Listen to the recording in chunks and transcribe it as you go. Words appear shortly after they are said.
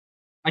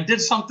I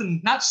did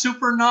something not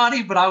super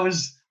naughty, but I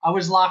was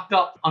locked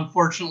up,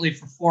 unfortunately,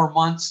 for 4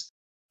 months.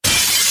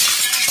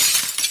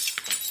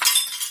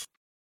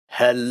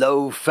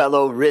 Hello,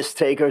 fellow risk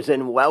takers,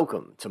 and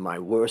welcome to my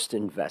worst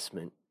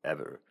investment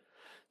ever.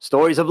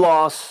 Stories of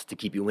loss to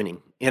keep you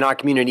winning. In our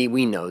community,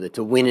 we know that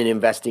to win in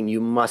investing,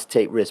 you must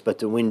take risk, but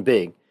to win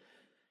big,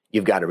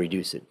 you've got to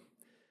reduce it.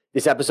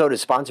 This episode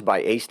is sponsored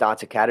by A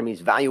Stotz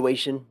Academy's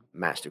Valuation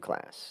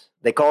Masterclass.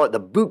 They call it the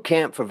boot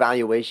camp for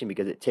valuation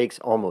because it takes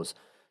almost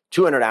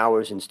 200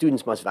 hours and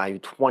students must value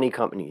 20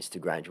 companies to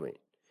graduate.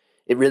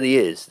 It really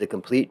is the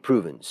complete,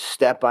 proven,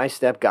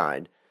 step-by-step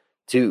guide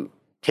to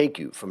take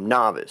you from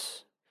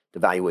novice to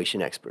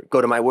valuation expert. Go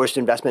to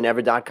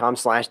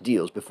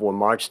myworstinvestmentever.com/deals before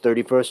March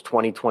 31st,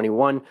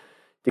 2021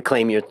 to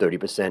claim your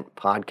 30%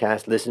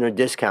 podcast listener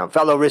discount.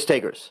 Fellow risk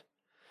takers,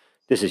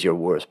 this is your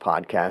worst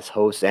podcast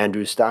host,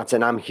 Andrew Stotz,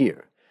 and I'm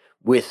here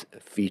with a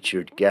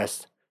featured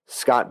guest,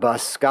 Scott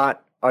Buss.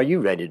 Scott, are you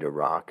ready to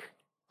rock?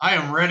 I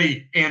am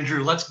ready,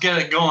 Andrew. Let's get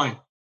it going.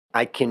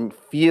 I can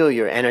feel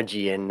your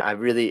energy, and I'm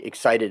really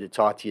excited to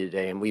talk to you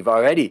today. And we've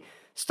already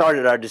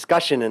started our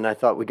discussion, and I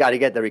thought we got to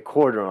get the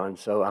recorder on,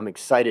 so I'm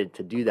excited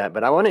to do that.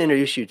 But I want to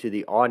introduce you to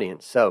the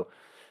audience. So,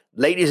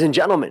 ladies and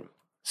gentlemen,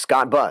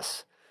 Scott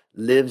Buss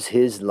lives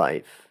his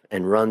life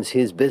and runs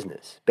his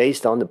business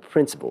based on the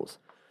principles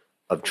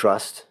of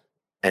trust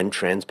and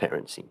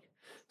transparency.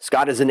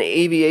 Scott is an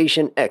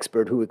aviation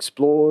expert who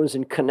explores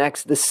and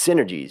connects the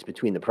synergies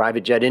between the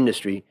private jet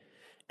industry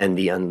and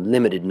the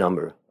unlimited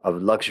number of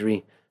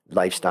luxury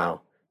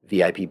lifestyle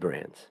VIP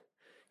brands.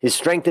 His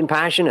strength and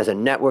passion as a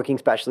networking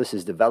specialist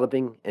is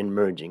developing and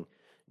merging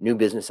new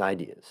business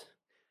ideas.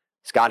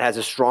 Scott has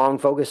a strong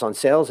focus on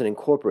sales and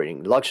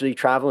incorporating luxury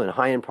travel and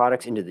high-end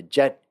products into the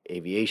jet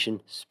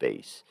aviation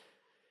space.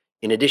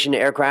 In addition to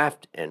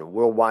aircraft and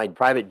worldwide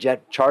private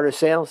jet charter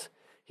sales,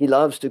 he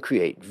loves to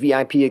create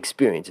VIP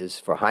experiences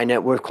for high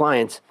net worth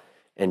clients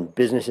and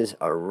businesses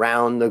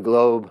around the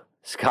globe.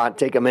 Scott,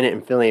 take a minute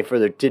and fill in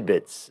further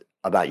tidbits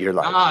about your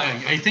life.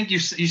 I think you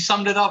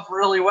summed it up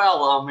really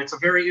well. It's a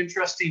very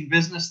interesting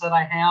business that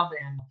I have,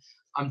 and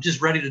I'm just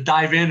ready to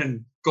dive in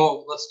and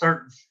go. Let's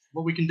start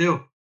what we can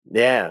do.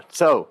 Yeah.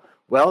 So,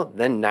 well,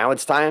 then now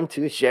it's time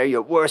to share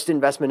your worst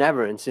investment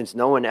ever. And since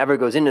no one ever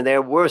goes into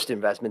their worst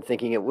investment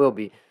thinking it will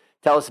be,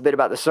 tell us a bit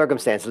about the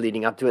circumstances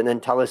leading up to it, and then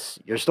tell us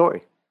your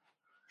story.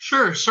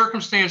 Sure.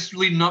 Circumstance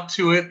leading up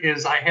to it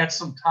is I had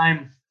some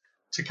time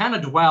to kind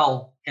of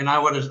dwell, and I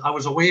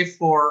was away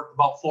for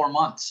about 4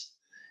 months.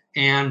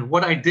 And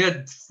what I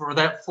did for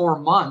that 4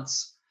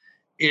 months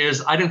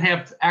is I didn't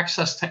have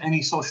access to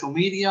any social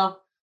media,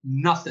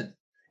 nothing.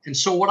 And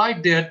so what I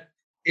did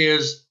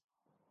is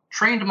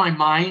trained my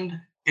mind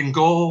and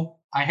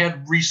I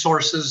had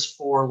resources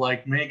for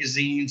like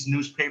magazines,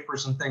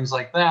 newspapers, and things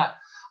like that.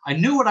 I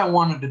knew what I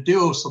wanted to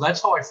do, so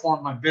that's how I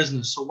formed my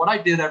business. So what I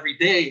did every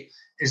day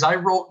is I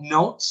wrote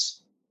notes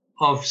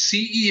of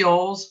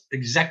CEOs,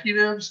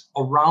 executives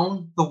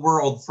around the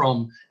world,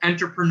 from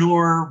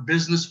Entrepreneur,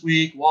 Business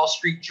Week, Wall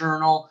Street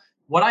Journal,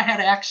 what I had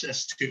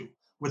access to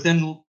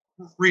within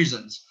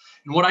reasons.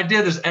 And what I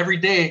did is every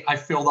day I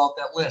filled out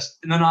that list.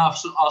 And then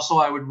also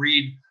I would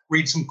read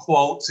some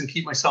quotes and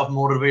keep myself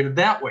motivated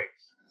that way.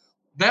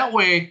 That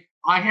way,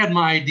 I had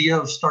my idea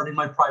of starting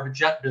my private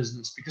jet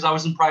business because I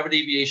was in private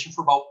aviation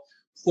for about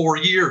 4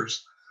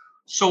 years.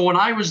 So when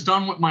I was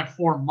done with my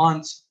 4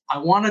 months, I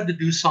wanted to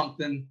do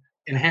something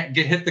and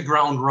hit the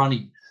ground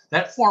running.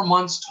 That 4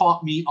 months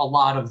taught me a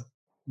lot of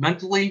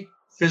mentally,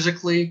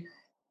 physically,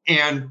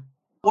 and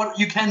what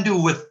you can do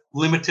with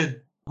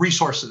limited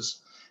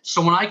resources.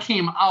 So when I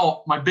came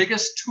out, my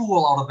biggest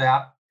tool out of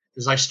that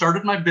is I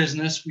started my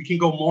business. We can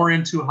go more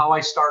into how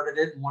I started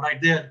it and what I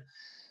did,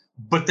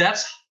 but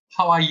that's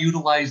how I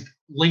utilized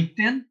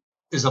LinkedIn.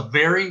 Is a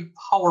very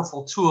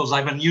powerful tool.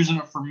 I've been using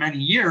it for many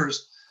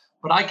years,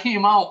 but I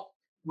came out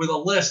with a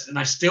list, and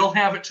I still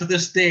have it to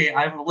this day.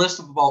 I have a list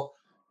of about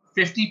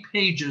 50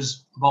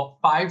 pages, about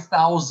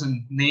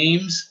 5,000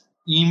 names,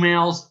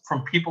 emails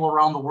from people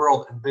around the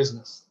world in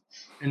business.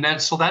 And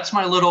that's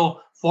my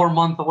little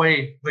 4-month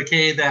away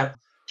vacay that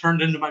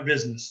turned into my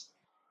business.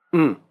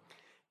 And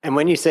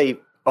when you say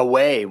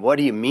away, what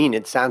do you mean?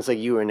 It sounds like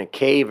you were in a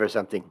cave or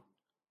something.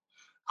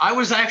 I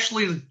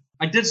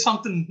did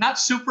something not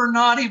super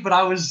naughty, but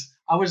I was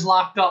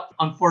locked up,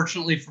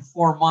 unfortunately, for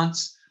 4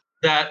 months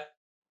that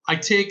I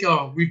take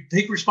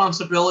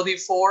responsibility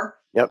for.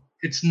 Yep.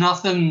 It's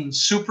nothing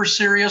super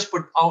serious,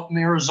 but out in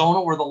Arizona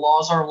where the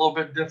laws are a little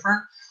bit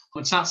different,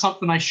 it's not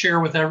something I share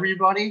with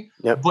everybody.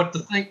 Yep. But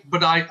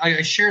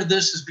I share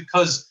this is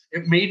because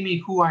it made me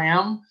who I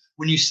am.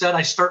 When you said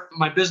I start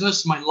my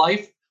business, my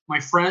life, my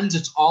friends,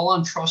 it's all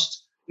on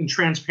trust and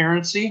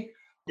transparency.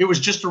 It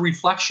was just a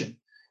reflection.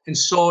 And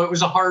so it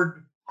was a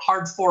hard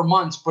 4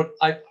 months, but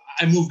I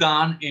moved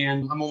on,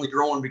 and I'm only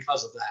growing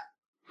because of that.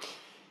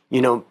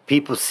 You know,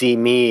 people see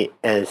me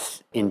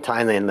as, in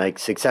Thailand, like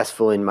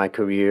successful in my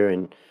career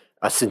and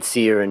a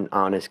sincere and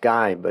honest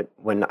guy. But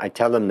when I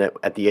tell them that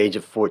at the age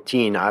of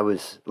 14, I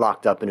was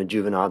locked up in a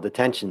juvenile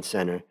detention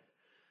center,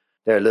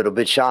 they're a little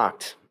bit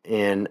shocked.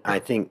 And I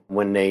think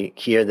when they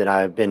hear that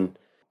I've been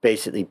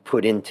basically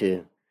put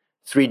into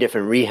 3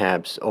 different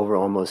rehabs over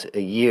almost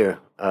a year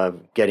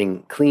of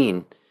getting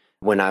clean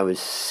when I was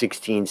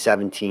 16,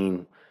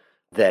 17,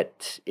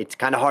 that it's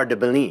kind of hard to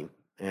believe.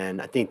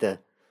 And I think the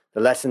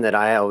lesson that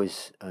I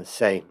always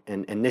say,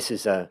 and this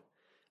is a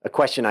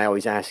question I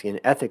always ask in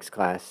ethics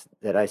class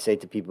that I say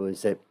to people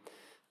is that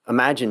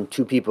imagine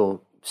 2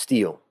 people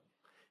steal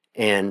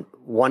and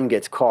one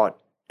gets caught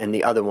and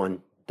the other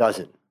one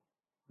doesn't.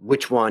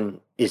 Which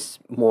one is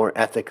more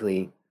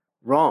ethically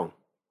wrong?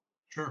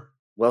 Sure.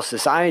 Well,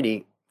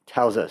 society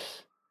tells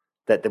us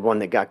that the one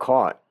that got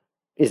caught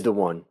is the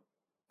one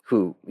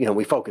who,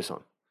 we focus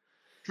on.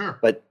 Sure.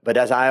 But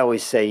as I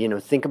always say,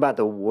 think about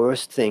the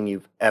worst thing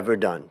you've ever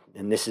done.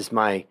 And this is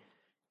my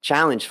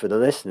challenge for the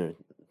listener.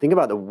 Think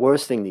about the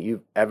worst thing that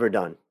you've ever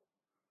done.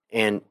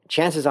 And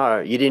chances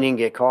are you didn't even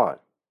get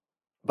caught.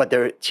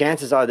 But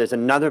chances are there's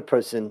another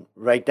person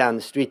right down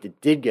the street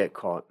that did get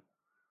caught.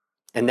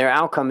 And their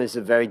outcome is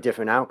a very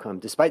different outcome,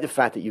 despite the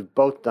fact that you've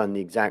both done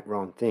the exact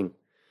wrong thing.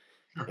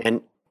 Sure.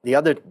 And the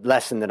other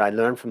lesson that I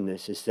learned from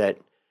this is that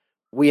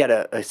we had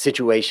a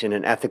situation,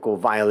 an ethical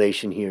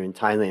violation here in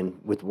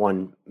Thailand with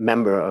one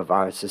member of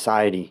our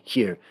society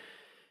here.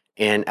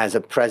 And as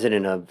a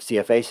president of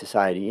CFA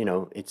Society,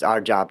 it's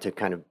our job to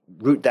kind of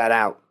root that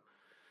out.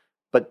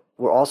 But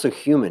we're also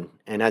human.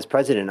 And as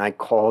president, I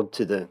called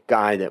to the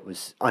guy that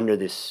was under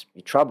this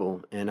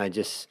trouble. And I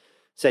just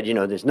said,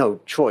 there's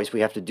no choice. We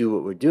have to do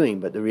what we're doing.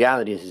 But the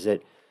reality is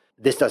that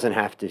this doesn't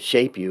have to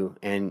shape you.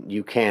 And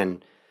you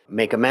can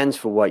make amends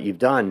for what you've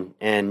done.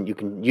 And you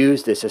can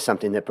use this as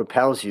something that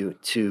propels you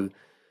to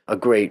a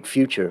great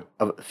future,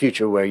 a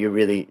future where you're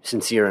really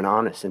sincere and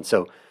honest. And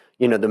so,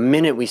 the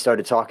minute we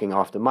started talking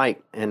off the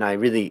mic and I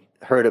really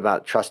heard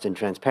about trust and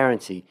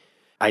transparency,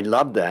 I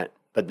loved that.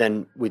 But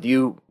then with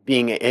you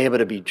being able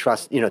to be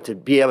to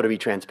be able to be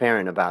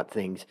transparent about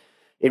things,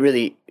 it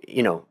really,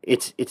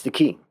 it's the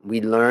key. We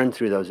learn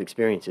through those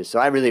experiences. So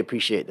I really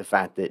appreciate the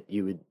fact that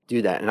you would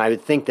do that. And I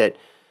would think that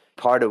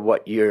part of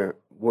what your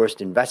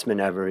worst investment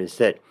ever is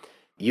that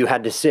you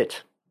had to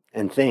sit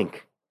and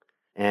think.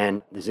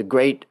 And there's a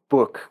great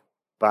book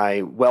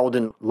by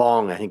Weldon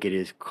Long, I think it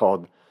is,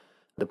 called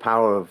The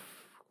Power of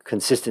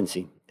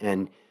Consistency.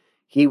 And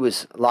he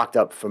was locked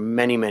up for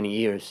many, many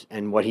years.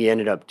 And what he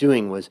ended up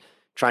doing was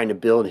trying to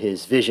build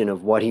his vision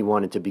of what he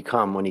wanted to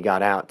become when he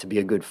got out, to be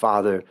a good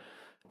father,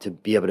 to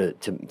be able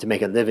to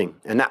make a living.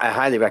 And I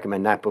highly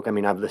recommend that book. I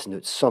mean, I've listened to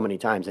it so many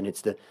times, and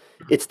it's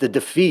the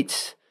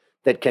defeats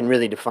that can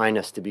really define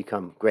us to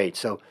become great.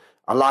 So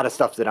a lot of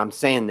stuff that I'm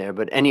saying there,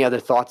 but any other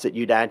thoughts that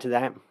you'd add to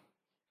that?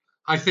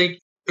 I think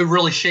it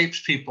really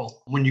shapes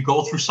people when you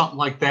go through something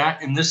like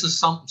that. And this is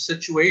some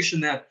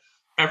situation that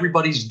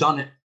everybody's done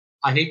it.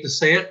 I hate to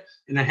say it,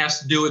 and it has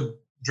to do with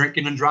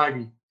drinking and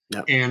driving.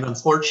 Yep. And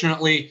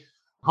unfortunately,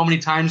 how many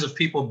times have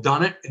people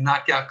done it and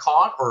not got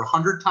caught, or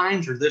 100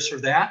 times, or this or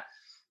that?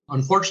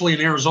 Unfortunately,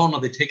 in Arizona,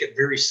 they take it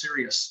very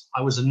serious.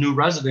 I was a new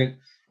resident,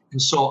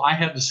 and so I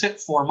had to sit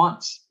 4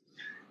 months.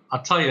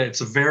 I'll tell you,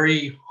 it's a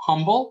very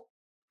humble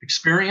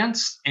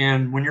experience.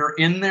 And when you're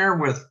in there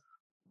with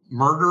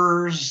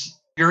murderers,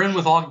 you're in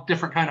with all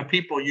different kind of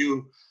people.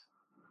 You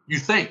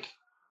think,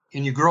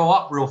 and you grow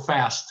up real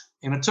fast.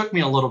 And it took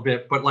me a little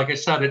bit, but like I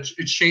said, it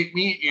shaped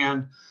me.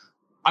 And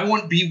I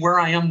wouldn't be where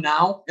I am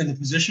now in the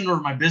position or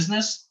my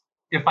business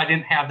if I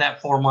didn't have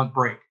that 4-month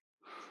break.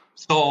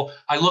 So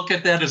I look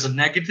at that as a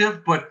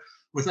negative, but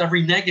with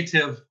every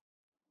negative,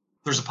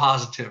 there's a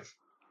positive.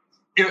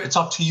 It's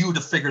up to you to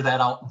figure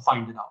that out and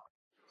find it out.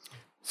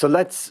 So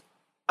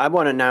I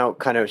want to now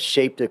kind of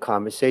shape the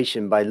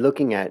conversation by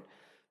looking at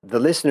the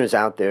listeners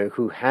out there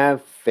who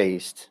have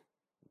faced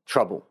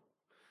trouble.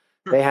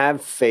 Sure. They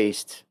have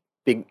faced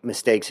big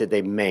mistakes that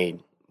they've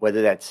made,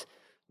 whether that's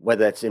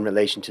in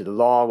relation to the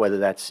law, whether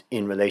that's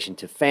in relation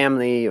to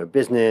family or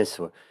business,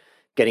 or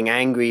getting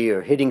angry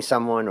or hitting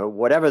someone, or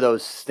whatever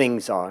those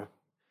things are.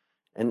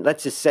 And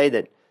let's just say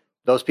that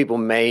those people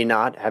may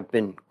not have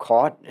been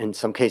caught. In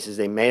some cases,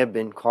 they may have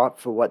been caught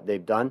for what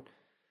they've done.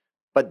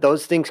 But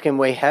those things can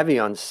weigh heavy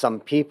on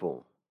some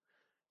people.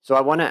 So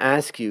I want to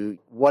ask you,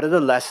 what are the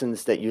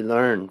lessons that you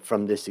learned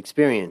from this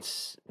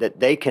experience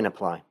that they can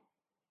apply?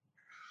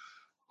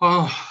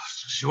 Oh,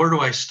 where do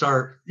I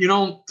start?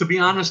 To be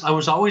honest, I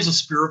was always a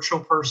spiritual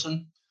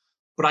person,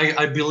 but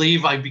I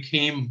believe I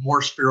became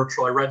more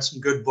spiritual. I read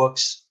some good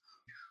books.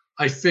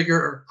 I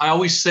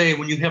always say,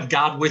 when you have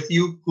God with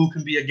you, who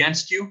can be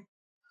against you?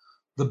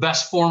 The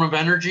best form of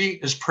energy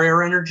is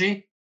prayer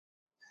energy.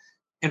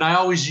 And I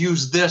always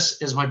use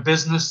this as my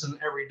business and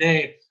every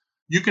day.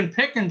 You can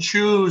pick and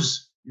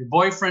choose your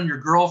boyfriend, your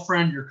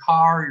girlfriend, your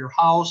car, your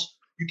house.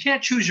 You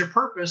can't choose your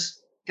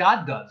purpose.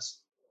 God does.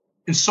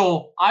 And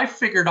so I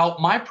figured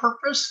out my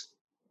purpose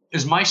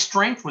is my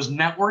strength was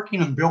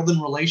networking and building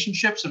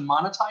relationships and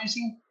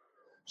monetizing.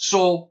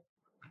 So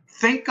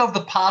think of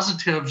the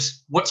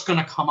positives, what's going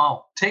to come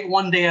out. Take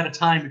one day at a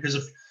time, because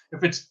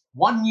if it's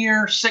 1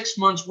 year, 6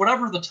 months,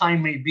 whatever the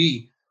time may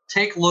be,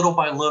 take little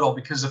by little,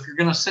 because if you're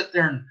going to sit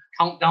there and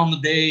count down the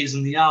days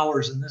and the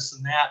hours and this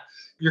and that,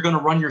 you're going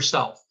to run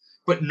yourself.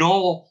 But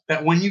know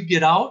that when you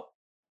get out,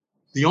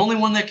 the only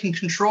one that can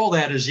control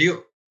that is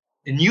you.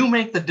 And you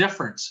make the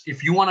difference.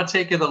 If you want to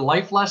take it a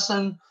life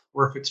lesson,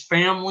 or if it's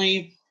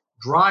family,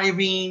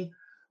 driving,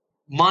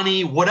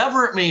 money,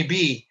 whatever it may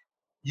be,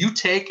 you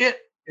take it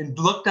and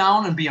look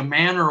down and be a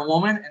man or a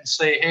woman and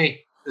say,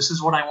 hey, this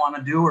is what I want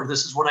to do, or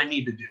this is what I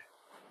need to do.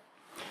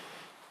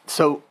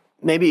 So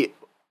maybe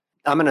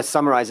I'm going to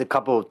summarize a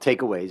couple of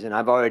takeaways, and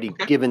I've already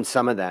given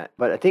some of that.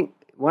 But I think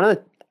one of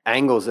the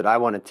angles that I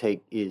want to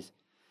take is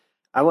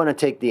I want to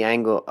take the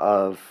angle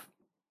of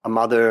a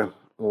mother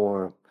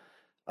or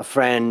a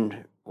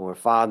friend or a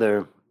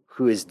father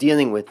who is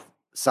dealing with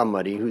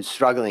somebody who's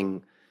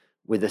struggling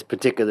with this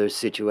particular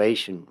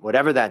situation,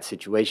 whatever that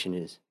situation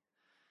is.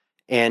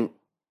 And,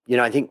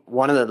 I think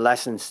one of the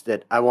lessons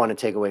that I want to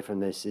take away from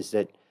this is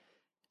that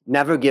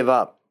never give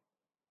up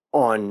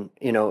on,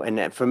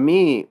 and for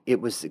me,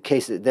 it was the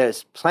case that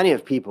there's plenty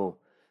of people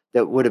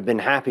that would have been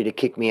happy to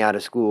kick me out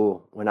of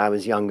school when I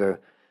was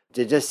younger,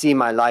 to just see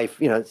my life,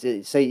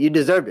 say you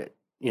deserved it.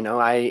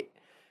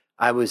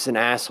 I was an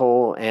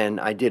asshole and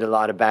I did a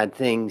lot of bad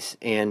things,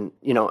 and,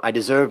 I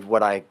deserved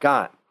what I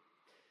got.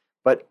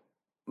 But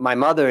my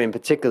mother in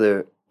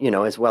particular,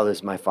 as well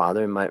as my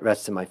father and my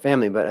rest of my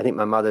family, but I think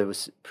my mother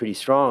was pretty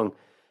strong,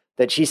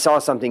 that she saw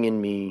something in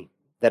me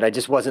that I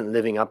just wasn't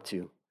living up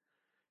to.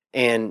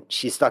 And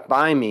she stuck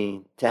by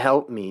me to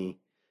help me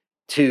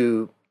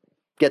to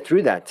get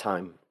through that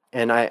time.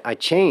 And I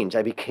changed.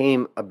 I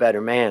became a better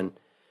man.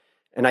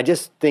 And I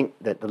just think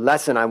that the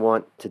lesson I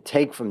want to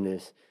take from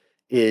this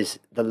is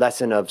the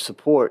lesson of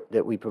support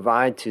that we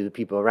provide to the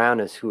people around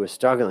us who are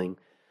struggling,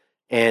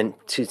 and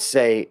to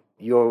say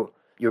your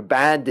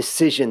bad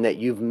decision that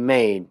you've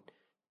made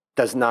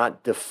does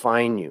not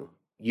define you.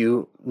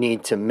 You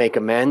need to make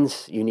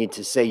amends. You need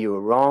to say you were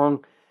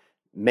wrong,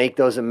 make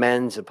those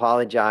amends,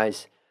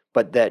 apologize.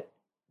 But that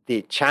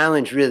the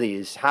challenge really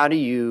is, how do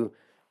you,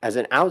 as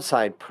an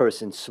outside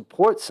person,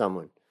 support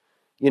someone?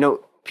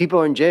 People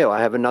are in jail.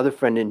 I have another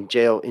friend in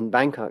jail in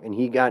Bangkok, and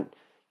he got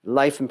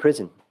life in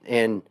prison.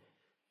 And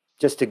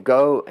just to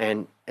go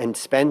and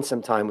spend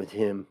some time with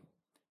him,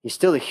 he's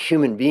still a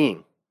human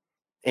being.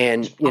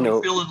 And,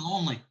 feeling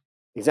lonely.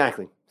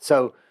 Exactly.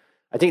 So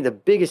I think the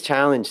biggest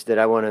challenge that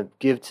I want to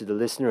give to the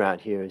listener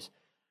out here is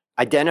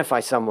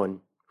identify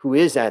someone who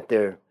is at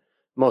their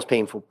most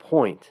painful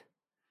point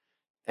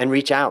and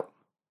reach out.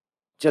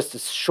 Just a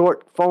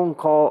short phone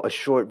call, a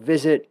short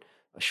visit,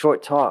 a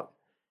short talk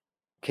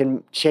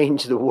can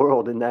change the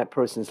world in that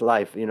person's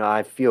life.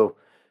 I feel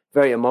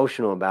very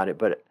emotional about it,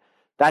 but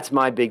that's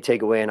my big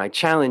takeaway. And I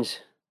challenge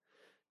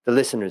the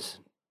listeners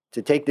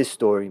to take this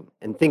story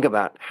and think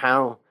about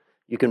how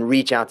you can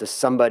reach out to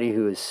somebody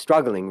who is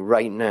struggling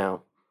right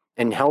now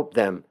and help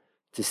them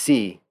to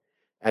see,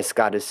 as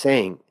Scott is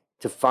saying,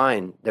 to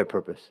find their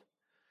purpose.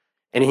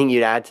 Anything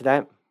you'd add to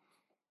that?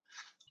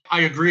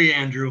 I agree,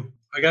 Andrew.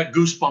 I got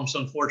goosebumps,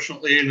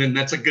 unfortunately, and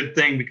that's a good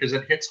thing because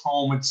it hits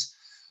home. It's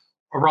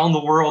around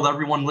the world.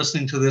 Everyone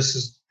listening to this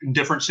is in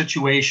different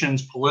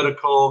situations,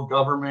 political,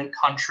 government,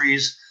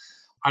 countries.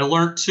 I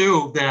learned,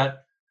 too,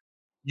 that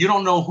you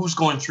don't know who's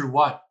going through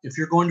what. If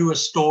you're going to a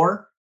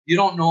store, you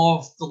don't know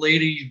if the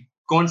lady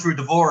going through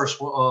divorce,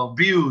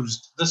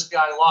 abused, this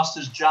guy lost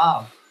his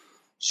job.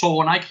 So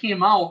when I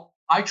came out,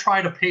 I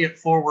try to pay it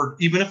forward,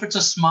 even if it's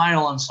a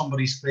smile on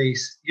somebody's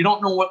face. You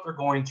don't know what they're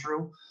going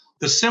through.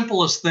 The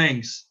simplest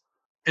things.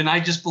 And I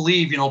just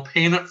believe,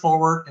 paying it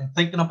forward and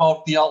thinking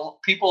about the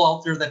people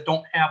out there that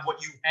don't have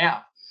what you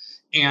have.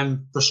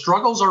 And the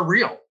struggles are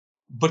real,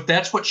 but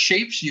that's what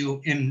shapes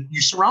you. And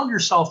you surround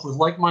yourself with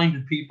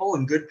like-minded people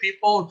and good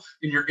people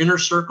in your inner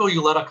circle.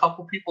 You let a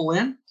couple people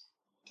in,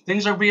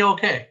 things will be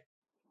okay.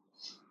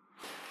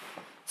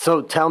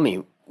 So tell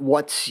me,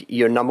 what's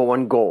your number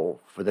one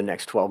goal for the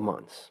next 12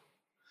 months?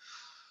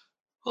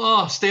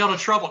 Oh, stay out of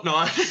trouble. No.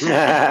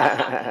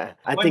 I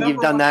think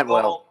you've done that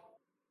well.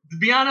 To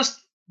be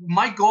honest,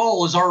 my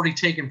goal has already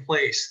taken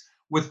place.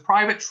 With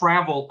private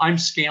travel, I'm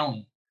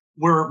scaling.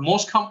 Where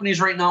most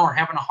companies right now are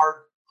having a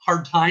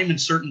hard time in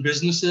certain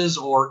businesses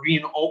or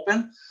being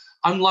open,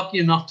 I'm lucky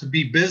enough to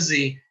be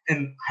busy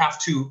and have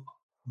to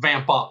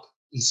vamp up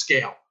and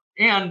scale.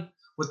 And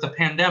with the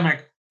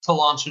pandemic, to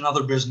launch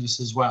another business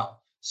as well.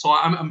 So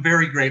I'm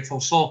very grateful.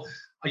 So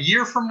a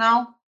year from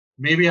now,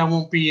 maybe I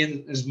won't be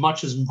in as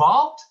much as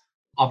involved.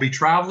 I'll be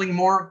traveling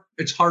more.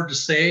 It's hard to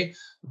say,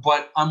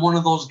 but I'm one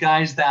of those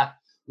guys that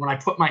when I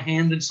put my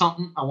hand in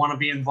something, I want to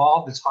be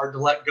involved. It's hard to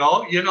let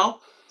go,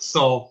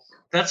 So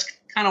that's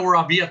kind of where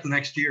I'll be at the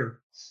next year,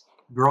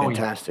 growing.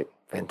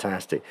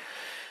 Fantastic.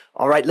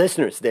 All right,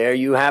 listeners, there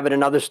you have it.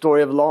 Another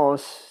story of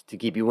loss to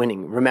keep you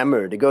winning.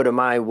 Remember to go to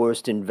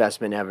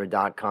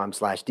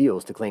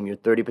myworstinvestmentever.com/deals to claim your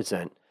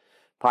 30%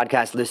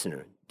 podcast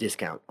listener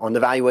discount on the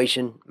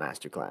Valuation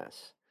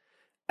Masterclass.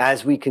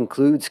 As we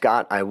conclude,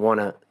 Scott, I want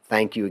to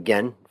thank you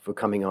again for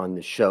coming on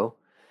the show.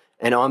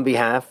 And on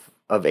behalf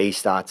of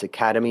A-Stotz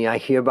Academy, I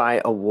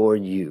hereby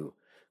award you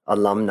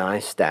alumni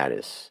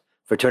status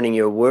for turning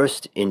your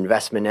worst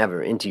investment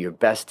ever into your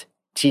best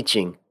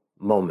teaching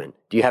moment.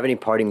 Do you have any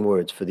parting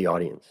words for the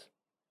audience?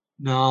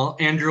 No,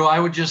 Andrew, I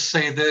would just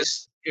say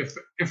this.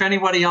 If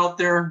anybody out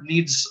there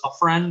needs a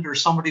friend or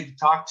somebody to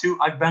talk to,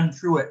 I've been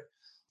through it.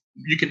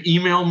 You can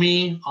email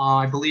me.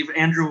 I believe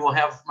Andrew will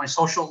have my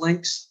social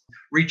links.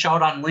 Reach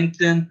out on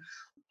LinkedIn.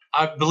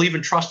 I believe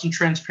in trust and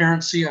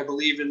transparency. I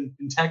believe in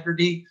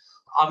integrity.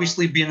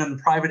 Obviously, being in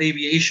private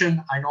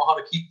aviation, I know how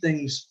to keep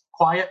things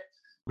quiet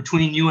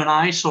between you and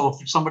I. So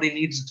if somebody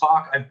needs to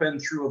talk, I've been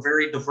through a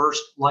very diverse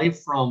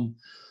life, from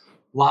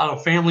a lot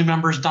of family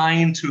members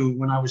dying to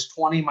when I was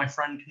 20, my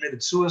friend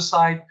committed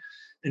suicide.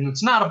 And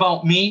it's not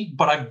about me,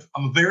 but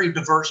I'm a very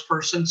diverse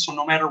person. So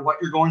no matter what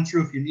you're going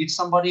through, if you need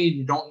somebody and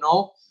you don't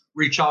know,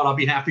 reach out. I'll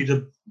be happy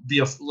to be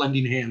a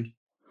lending hand.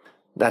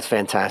 That's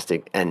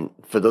fantastic. And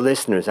for the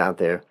listeners out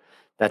there,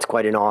 that's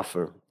quite an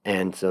offer.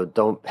 And so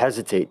don't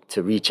hesitate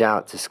to reach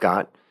out to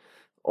Scott.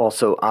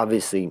 Also,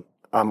 obviously,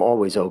 I'm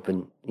always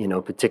open,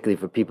 particularly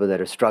for people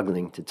that are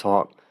struggling to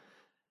talk.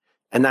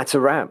 And that's a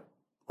wrap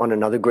on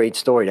another great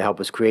story to help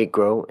us create,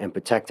 grow, and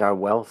protect our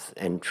wealth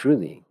and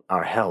truly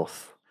our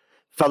health.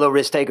 Fellow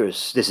risk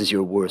takers, this is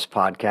your Worst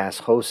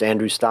Podcast host,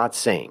 Andrew Stotz,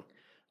 saying,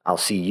 I'll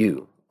see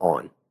you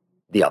on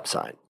the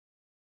upside.